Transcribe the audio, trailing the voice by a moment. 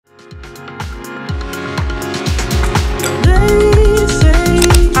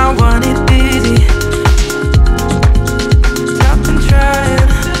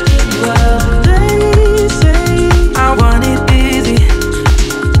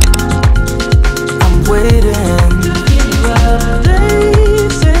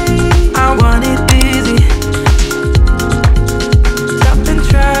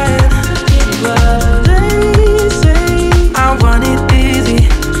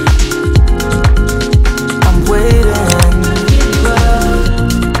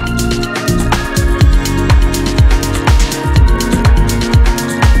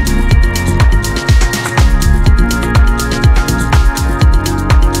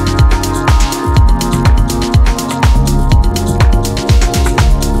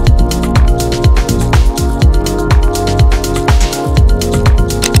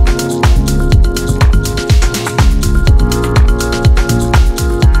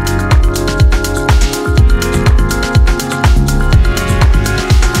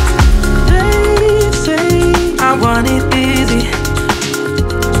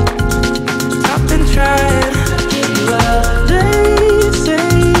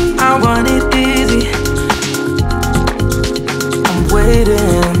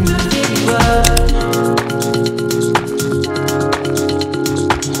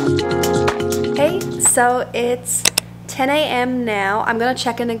it's 10 a.m. now. I'm gonna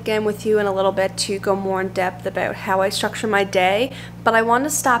check in again with you in a little bit to go more in depth about how I structure my day, but I wanted to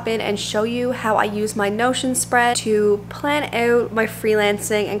stop in and show you how I use my Notion spread to plan out my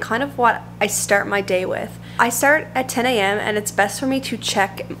freelancing and kind of what I start my day with. I start at 10 a.m. and it's best for me to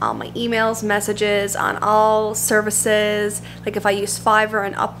check all my emails, messages on all services, like if I use Fiverr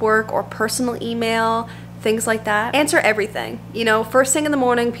and Upwork or personal email, things like that. Answer everything. You know, first thing in the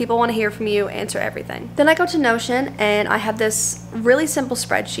morning, people want to hear from you, answer everything. Then I go to Notion and I have this really simple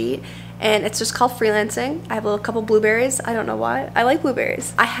spreadsheet and it's just called freelancing. I have a couple blueberries. I don't know why. I like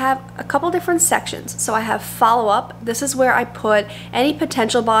blueberries. I have a couple different sections. So I have follow-up. This is where I put any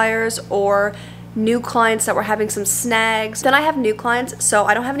potential buyers or new clients that were having some snags. Then I have new clients. So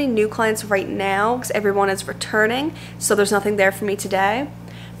I don't have any new clients right now because everyone is returning. So there's nothing there for me today.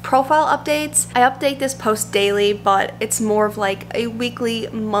 Profile updates. I update this post daily, but it's more of like a weekly,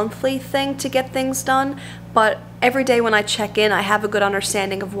 monthly thing to get things done. But every day when I check in, I have a good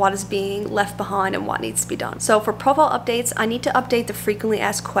understanding of what is being left behind and what needs to be done. So for profile updates, I need to update the frequently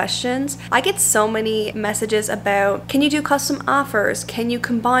asked questions. I get so many messages about, can you do custom offers? Can you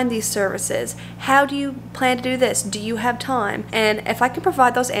combine these services? How do you plan to do this? Do you have time? And if I can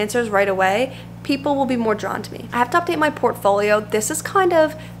provide those answers right away, people will be more drawn to me. I have to update my portfolio. This is kind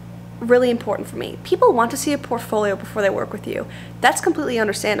of really important for me. People want to see a portfolio before they work with you. That's completely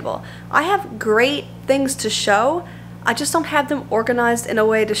understandable. I have great things to show. I just don't have them organized in a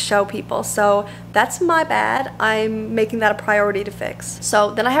way to show people. So that's my bad. I'm making that a priority to fix.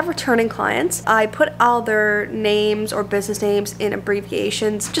 So then I have returning clients. I put all their names or business names in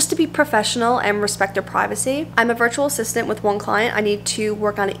abbreviations just to be professional and respect their privacy. I'm a virtual assistant with one client. I need to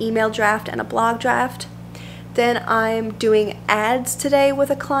work on an email draft and a blog draft. Then I'm doing ads today with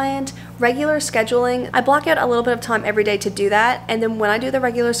a client, regular scheduling. I block out a little bit of time every day to do that, and then when I do the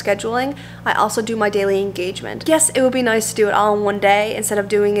regular scheduling, I also do my daily engagement. Yes, it would be nice to do it all in one day instead of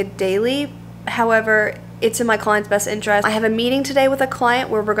doing it daily. However, it's in my client's best interest. I have a meeting today with a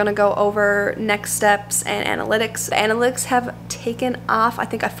client where we're gonna go over next steps and analytics. The analytics have taken off. I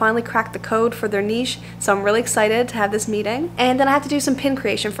think I finally cracked the code for their niche, so I'm really excited to have this meeting. And then I have to do some pin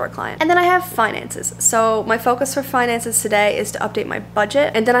creation for a client. And then I have finances. So my focus for finances today is to update my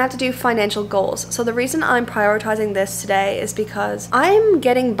budget, and then I have to do financial goals. So the reason I'm prioritizing this today is because I'm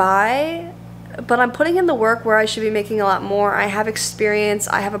getting by, but I'm putting in the work where I should be making a lot more. I have experience,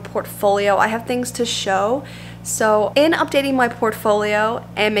 I have a portfolio, I have things to show. So in updating my portfolio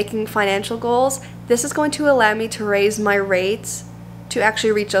and making financial goals, this is going to allow me to raise my rates to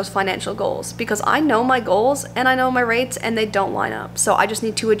actually reach those financial goals, because I know my goals and I know my rates and they don't line up. So I just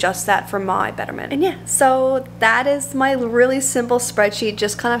need to adjust that for my betterment. And yeah, so that is my really simple spreadsheet,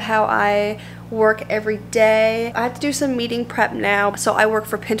 just kind of how I work every day. I have to do some meeting prep now. So I work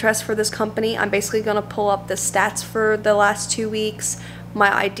for Pinterest for this company. I'm basically gonna pull up the stats for the last 2 weeks,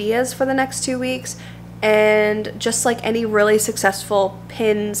 my ideas for the next 2 weeks, and just like any really successful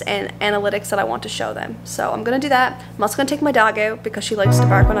pins and analytics that I want to show them. So I'm gonna do that. I'm also gonna take my dog out because she likes to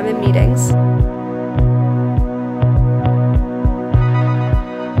bark when I'm in meetings.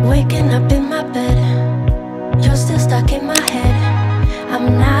 Waking up in my bed, you're still stuck in my head.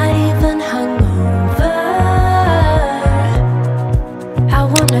 I'm not even hungover. I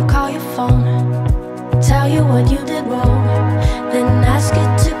wanna call your phone, tell you what you did wrong, then ask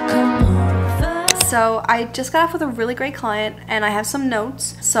it to come over. So I just got off with a really great client and I have some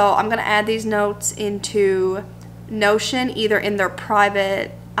notes. So I'm gonna add these notes into Notion, either in their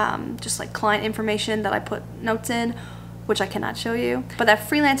private, just like client information that I put notes in, which I cannot show you. But that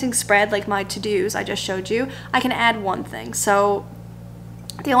freelancing spread, like my to-dos I just showed you, I can add one thing. So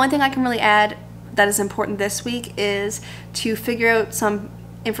the only thing I can really add that is important this week is to figure out some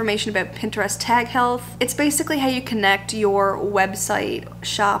information about Pinterest tag health. It's basically how you connect your website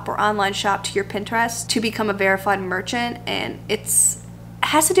shop or online shop to your Pinterest to become a verified merchant, and it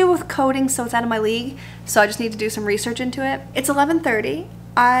has to do with coding, so it's out of my league, so I just need to do some research into it. It's 11:30.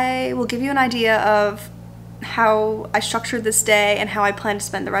 I will give you an idea of how I structured this day and how I plan to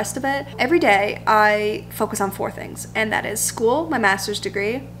spend the rest of it. Every day I focus on 4 things, and that is school, my master's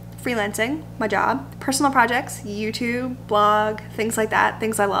degree, freelancing, my job, personal projects, YouTube, blog, things like that,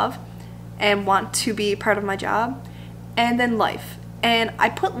 things I love and want to be part of my job, and then life. And I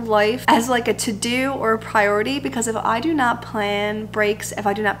put life as like a to-do or a priority, because if I do not plan breaks, if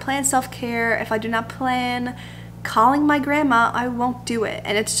I do not plan self-care, if I do not plan calling my grandma, I won't do it.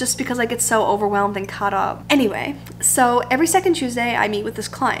 And it's just because I get so overwhelmed and caught up. Anyway, so every second Tuesday I meet with this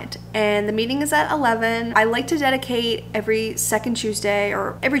client and the meeting is at 11. I like to dedicate every second Tuesday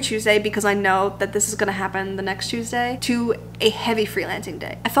or every Tuesday, because I know that this is going to happen the next Tuesday, to a heavy freelancing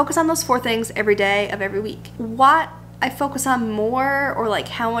day. I focus on those 4 things every day of every week. What I focus on more, or like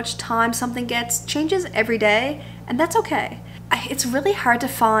how much time something gets, changes every day, and that's okay. It's really hard to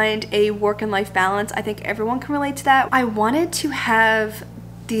find a work and life balance. I think everyone can relate to that. I wanted to have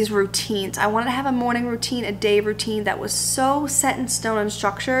these routines. I wanted to have a morning routine, a day routine that was so set in stone and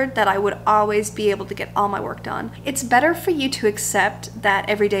structured that I would always be able to get all my work done. It's better for you to accept that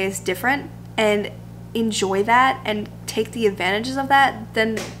every day is different and enjoy that and take the advantages of that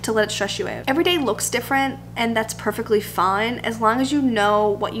than to let it stress you out. Every day looks different, and that's perfectly fine as long as you know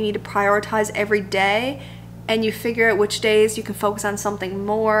what you need to prioritize every day and you figure out which days you can focus on something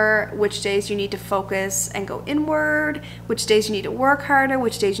more, which days you need to focus and go inward, which days you need to work harder,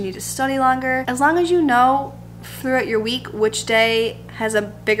 which days you need to study longer. As long as you know throughout your week which day has a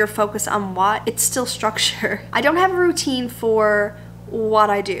bigger focus on what, it's still structure. I don't have a routine for what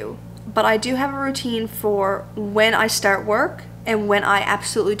I do, but I do have a routine for when I start work and when I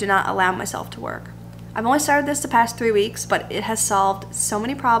absolutely do not allow myself to work. I've only started this the past 3 weeks, but it has solved so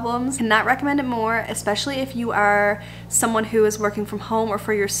many problems. Cannot recommend it more, especially if you are someone who is working from home or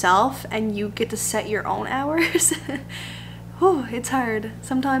for yourself and you get to set your own hours. Whew, it's hard.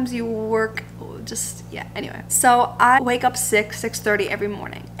 Sometimes you work anyway. So I wake up 6:30 every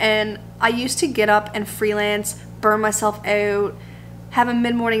morning, and I used to get up and freelance, burn myself out, have a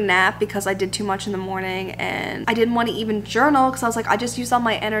mid-morning nap because I did too much in the morning, and I didn't want to even journal because I was like, I just used all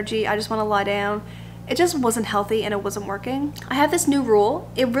my energy, I just want to lie down. It just wasn't healthy and it wasn't working. I have this new rule.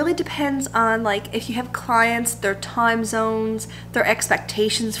 It really depends on like if you have clients, their time zones, their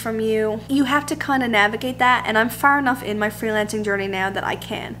expectations from you. You have to kind of navigate that, and I'm far enough in my freelancing journey now that I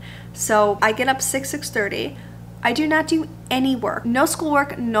can. So I get up 6:30. I do not do any work. No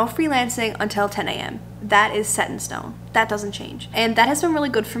schoolwork, no freelancing until 10 a.m. That is set in stone. That doesn't change. And that has been really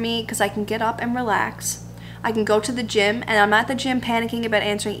good for me because I can get up and relax. I can go to the gym, and I'm not at the gym panicking about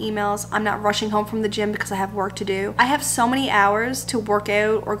answering emails. I'm not rushing home from the gym because I have work to do. I have so many hours to work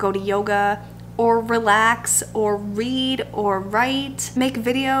out or go to yoga or relax or read or write, make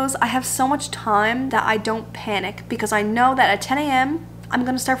videos. I have so much time that I don't panic because I know that at 10 a.m. I'm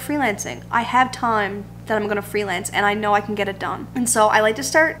gonna start freelancing. I have time that I'm gonna freelance, and I know I can get it done. And so I like to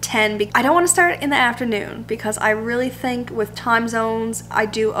start 10. I don't want to start in the afternoon because I really think with time zones, I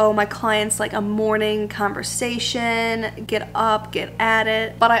do owe my clients like a morning conversation, get up, get at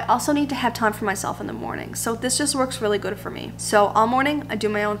it. But I also need to have time for myself in the morning. So this just works really good for me. So all morning, I do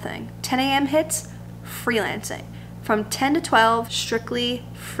my own thing. 10 a.m. hits, freelancing. From 10 to 12, strictly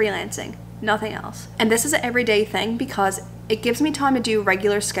freelancing. Nothing else. And this is an everyday thing because it gives me time to do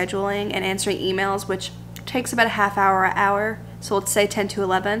regular scheduling and answering emails, which takes about a half hour, an hour. So let's say 10 to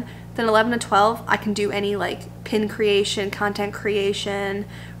 11. Then 11 to 12, I can do any like pin creation, content creation,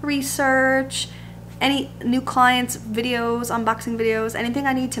 research, any new clients, videos, unboxing videos, anything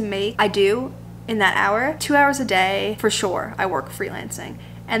I need to make, I do in that hour. 2 hours a day for sure, I work freelancing.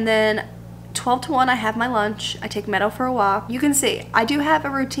 And then 12 to 1, I have my lunch. I take Meadow for a walk. You can see, I do have a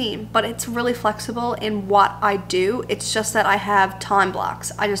routine, but it's really flexible in what I do. It's just that I have time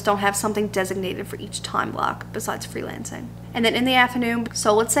blocks. I just don't have something designated for each time block besides freelancing. And then in the afternoon,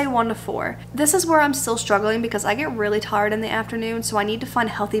 so let's say 1 to 4. This is where I'm still struggling because I get really tired in the afternoon, so I need to find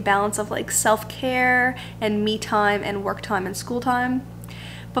a healthy balance of like self-care and me time and work time and school time.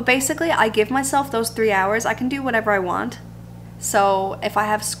 But basically, I give myself those 3 hours. I can do whatever I want. So if I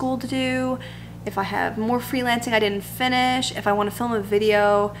have school to do, if I have more freelancing I didn't finish, if I want to film a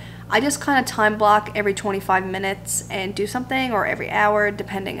video, I just kind of time block every 25 minutes and do something, or every hour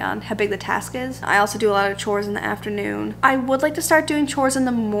depending on how big the task is. I also do a lot of chores in the afternoon. I would like to start doing chores in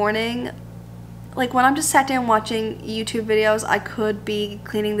the morning. Like when I'm just sat down watching YouTube videos, I could be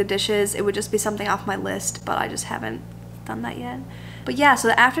cleaning the dishes. It would just be something off my list, but I just haven't done that yet. But yeah, so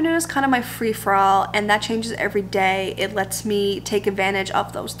the afternoon is kind of my free-for-all, and that changes every day. It lets me take advantage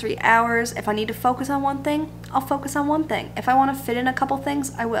of those 3 hours. If I need to focus on one thing, I'll focus on one thing. If I want to fit in a couple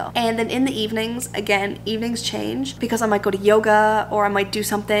things, I will. And then in the evenings, again, evenings change because I might go to yoga or I might do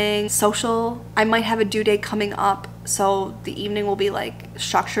something social. I might have a due date coming up, so the evening will be like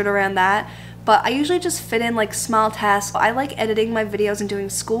structured around that. But I usually just fit in like small tasks. I like editing my videos and doing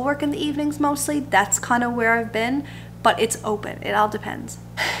schoolwork in the evenings mostly. That's kind of where I've been. But it's open, it all depends.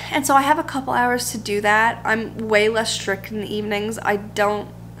 And so I have a couple hours to do that. I'm way less strict in the evenings. I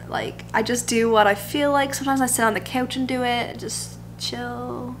just do what I feel like. Sometimes I sit on the couch and do it, just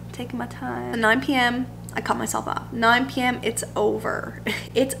chill, taking my time. At 9 p.m., I cut myself off. 9 p.m. it's over.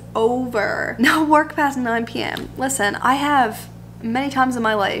 It's over. No work past 9 p.m. Listen, I have many times in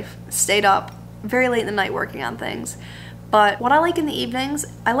my life stayed up very late in the night working on things. But what I like in the evenings,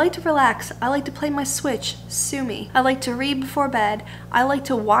 I like to relax. I like to play my Switch, sue me. I like to read before bed. I like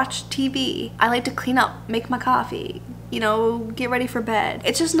to watch TV. I like to clean up, make my coffee, you know, get ready for bed.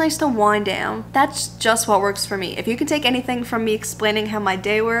 It's just nice to wind down. That's just what works for me. If you can take anything from me explaining how my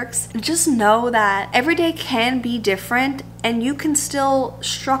day works, just know that every day can be different and you can still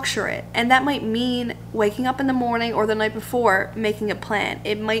structure it. And that might mean waking up in the morning or the night before, making a plan.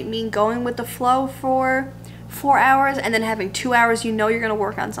 It might mean going with the flow for 4 hours and then having 2 hours you know you're gonna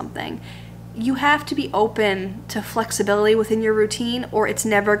work on something. You have to be open to flexibility within your routine or it's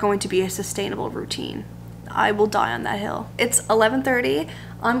never going to be a sustainable routine. I will die on that hill. It's 11:30.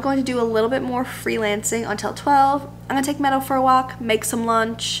 I'm going to do a little bit more freelancing until 12. I'm gonna take Meadow for a walk, make some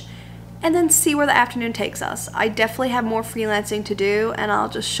lunch, and then see where the afternoon takes us. I definitely have more freelancing to do and I'll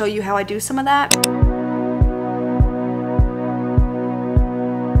just show you how I do some of that.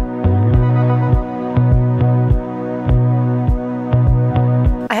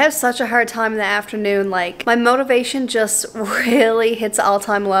 I have such a hard time in the afternoon, like my motivation just really hits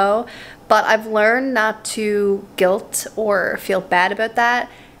all-time low, but I've learned not to guilt or feel bad about that.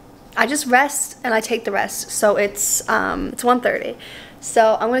 I just rest and I take the rest. So it's 1:30.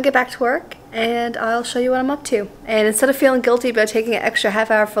 So I'm gonna get back to work and I'll show you what I'm up to. And instead of feeling guilty about taking an extra half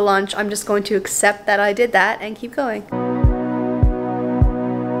hour for lunch, I'm just going to accept that I did that and keep going.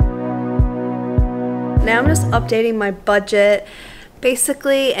 Now I'm just updating my budget.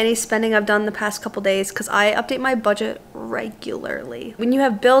 Basically, any spending I've done the past couple days, because I update my budget regularly. When you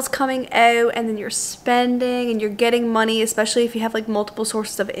have bills coming out and then you're spending and you're getting money, especially if you have like multiple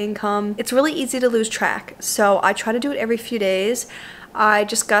sources of income, it's really easy to lose track. So I try to do it every few days. I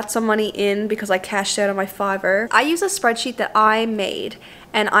just got some money in because I cashed out on my Fiverr. I use a spreadsheet that I made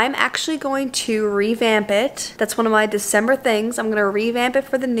and I'm actually going to revamp it. That's one of my December things. I'm gonna revamp it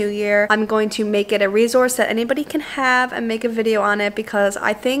for the new year. I'm going to make it a resource that anybody can have and make a video on it because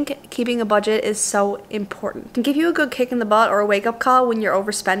I think keeping a budget is so important. It can give you a good kick in the butt or a wake-up call when you're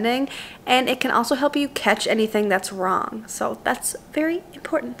overspending, and it can also help you catch anything that's wrong. So that's very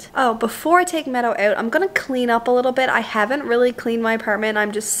important. Oh, before I take Meadow out, I'm gonna clean up a little bit. I haven't really cleaned my apartment.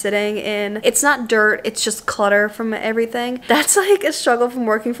 I'm just sitting in, it's not dirt, it's just clutter from everything. That's like a struggle from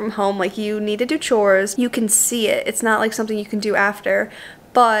working from home. Like, you need to do chores, you can see it, it's not like something you can do after,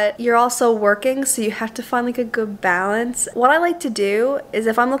 but you're also working, so you have to find like a good balance. What I like to do is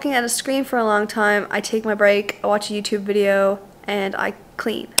if I'm looking at a screen for a long time, I take my break, I watch a YouTube video, and I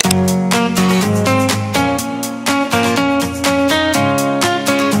clean.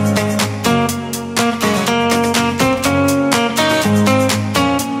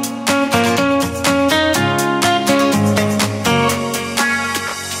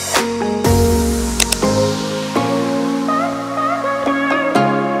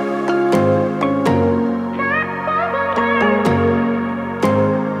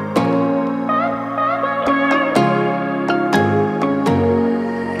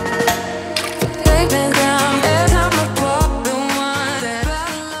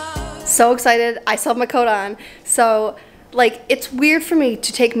 So excited, I still have my coat on. So like, it's weird for me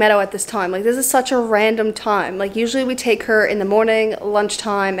to take Meadow at this time. Like, this is such a random time. Like, usually we take her in the morning,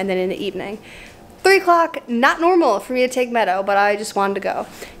 lunchtime, and then in the evening. 3 o'clock, not normal for me to take Meadow, but I just wanted to go.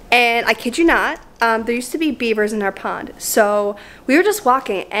 And I kid you not, there used to be beavers in our pond. So we were just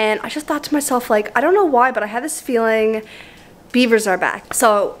walking and I just thought to myself, like, I don't know why, but I had this feeling beavers are back.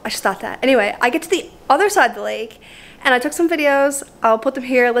 So I just thought that. Anyway, I get to the other side of the lake and I took some videos. I'll put them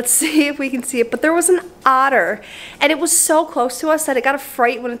here. Let's see if we can see it. But there was an otter and it was so close to us that it got a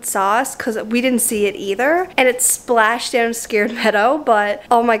fright when it saw us because we didn't see it either. And it splashed down and scared Meadow. But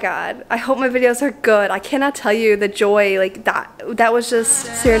oh my God, I hope my videos are good. I cannot tell you the joy, like that was just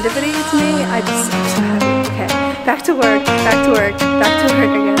serendipity to me. I'm so happy. Okay, back to work, back to work, back to work,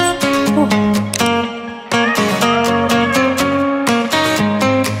 I guess. Oh.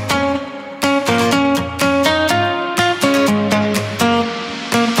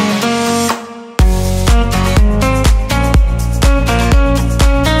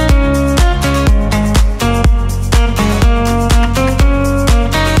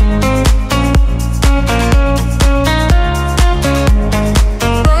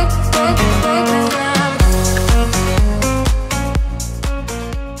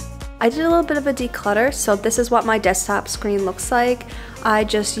 I did a little bit of a declutter, so this is what my desktop screen looks like. I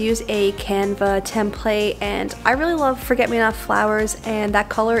just use a Canva template, and I really love Forget-Me-Not flowers, and that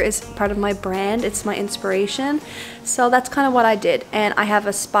color is part of my brand. It's my inspiration. So that's kind of what I did. And I have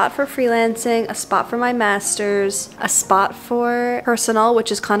a spot for freelancing, a spot for my masters, a spot for personal,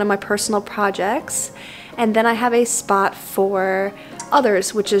 which is kind of my personal projects. And then I have a spot for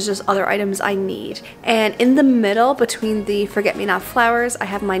others, which is just other items I need. And in the middle between the Forget-Me-Not flowers, I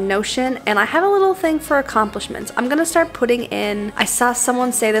have my Notion, and I have a little thing for accomplishments. I'm gonna start putting in, I saw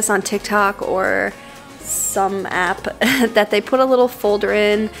someone say this on TikTok or some app that they put a little folder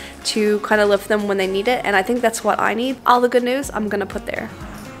in to kind of lift them when they need it, and I think that's what I need. All the good news I'm gonna put there.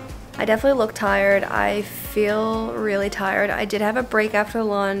 I definitely look tired. I feel really tired. I did have a break after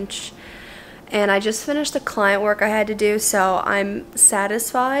lunch, and I just finished the client work I had to do, so I'm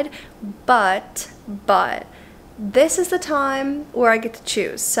satisfied, but this is the time where I get to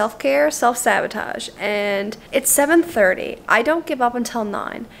choose self-care, self-sabotage, and it's 7:30. I don't give up until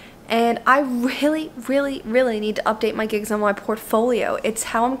 9, and I really need to update my gigs on my portfolio. It's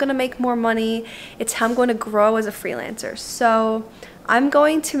how I'm gonna make more money. It's how I'm going to grow as a freelancer. So I'm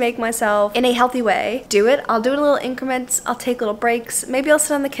going to make myself, in a healthy way, do it. I'll do it in little increments. I'll take little breaks. Maybe I'll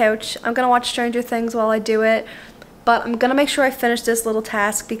sit on the couch. I'm gonna watch Stranger Things while I do it. But I'm gonna make sure I finish this little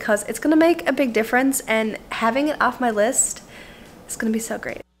task because it's gonna make a big difference, and having it off my list is gonna be so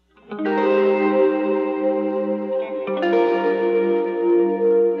great.